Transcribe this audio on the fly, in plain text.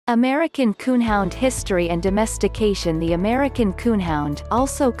American Coonhound history and domestication. The American Coonhound,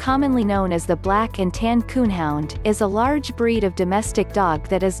 also commonly known as the Black and Tan Coonhound, is a large breed of domestic dog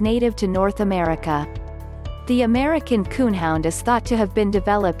that is native to North America. The American Coonhound is thought to have been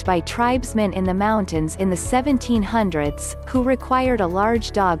developed by tribesmen in the mountains in the 1700s, who required a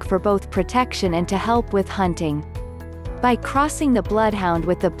large dog for both protection and to help with hunting. By crossing the bloodhound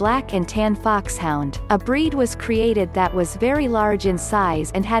with the Black and Tan Foxhound, a breed was created that was very large in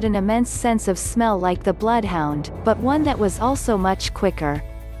size and had an immense sense of smell like the bloodhound, but one that was also much quicker.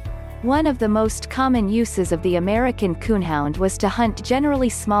 One of the most common uses of the American Coonhound was to hunt generally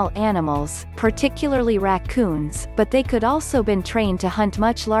small animals, particularly raccoons, but they could also been trained to hunt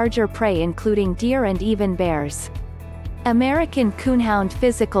much larger prey including deer and even bears. American Coonhound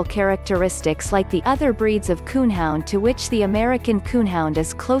physical characteristics. Like the other breeds of coonhound to which the American Coonhound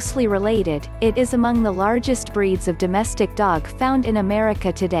is closely related, it is among the largest breeds of domestic dog found in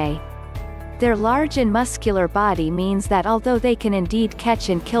America today. Their large and muscular body means that although they can indeed catch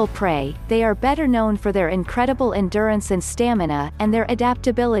and kill prey, they are better known for their incredible endurance and stamina, and their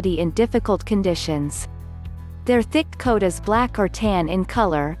adaptability in difficult conditions. Their thick coat is black or tan in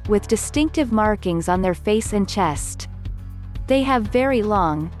color, with distinctive markings on their face and chest. They have very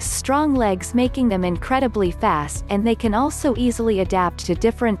long, strong legs making them incredibly fast, and they can also easily adapt to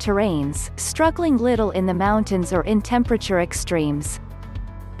different terrains, struggling little in the mountains or in temperature extremes.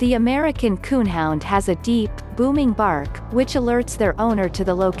 The American Coonhound has a deep, booming bark, which alerts their owner to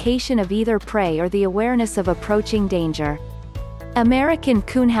the location of either prey or the awareness of approaching danger. American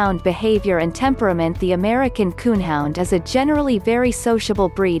Coonhound behavior and temperament. The American Coonhound is a generally very sociable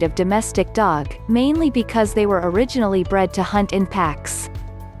breed of domestic dog, mainly because they were originally bred to hunt in packs.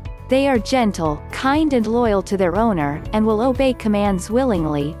 They are gentle, kind and loyal to their owner, and will obey commands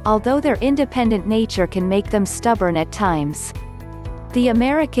willingly, although their independent nature can make them stubborn at times. The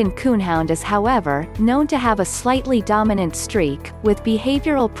American Coonhound is, however, known to have a slightly dominant streak, with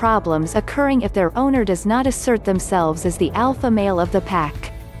behavioral problems occurring if their owner does not assert themselves as the alpha male of the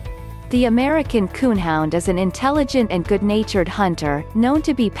pack. The American Coonhound is an intelligent and good-natured hunter, known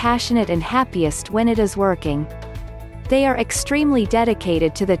to be passionate and happiest when it is working. They are extremely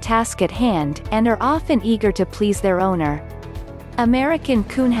dedicated to the task at hand, and are often eager to please their owner. American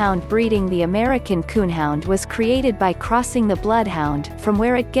Coonhound breeding. The American Coonhound was created by crossing the bloodhound, from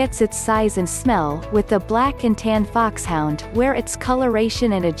where it gets its size and smell, with the Black and Tan Foxhound, where its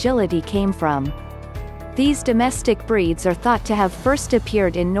coloration and agility came from. These domestic breeds are thought to have first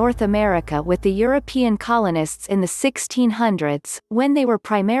appeared in North America with the European colonists in the 1600s, when they were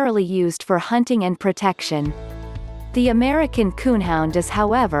primarily used for hunting and protection. The American Coonhound does,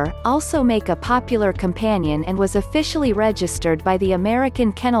 however, also make a popular companion and was officially registered by the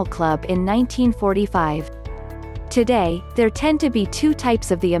American Kennel Club in 1945. Today, there tend to be two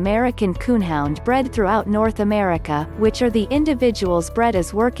types of the American Coonhound bred throughout North America, which are the individuals bred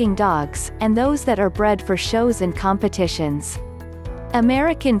as working dogs, and those that are bred for shows and competitions.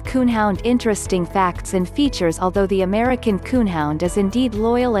 American Coonhound interesting facts and features. Although the American Coonhound is indeed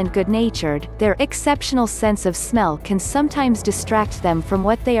loyal and good-natured, their exceptional sense of smell can sometimes distract them from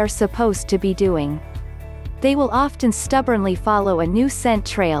what they are supposed to be doing. They will often stubbornly follow a new scent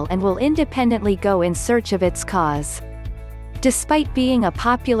trail and will independently go in search of its cause. Despite being a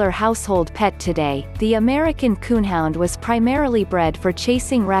popular household pet today, the American Coonhound was primarily bred for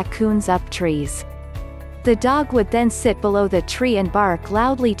chasing raccoons up trees. The dog would then sit below the tree and bark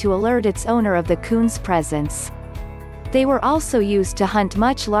loudly to alert its owner of the coon's presence. They were also used to hunt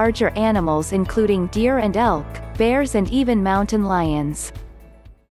much larger animals including deer and elk, bears and even mountain lions.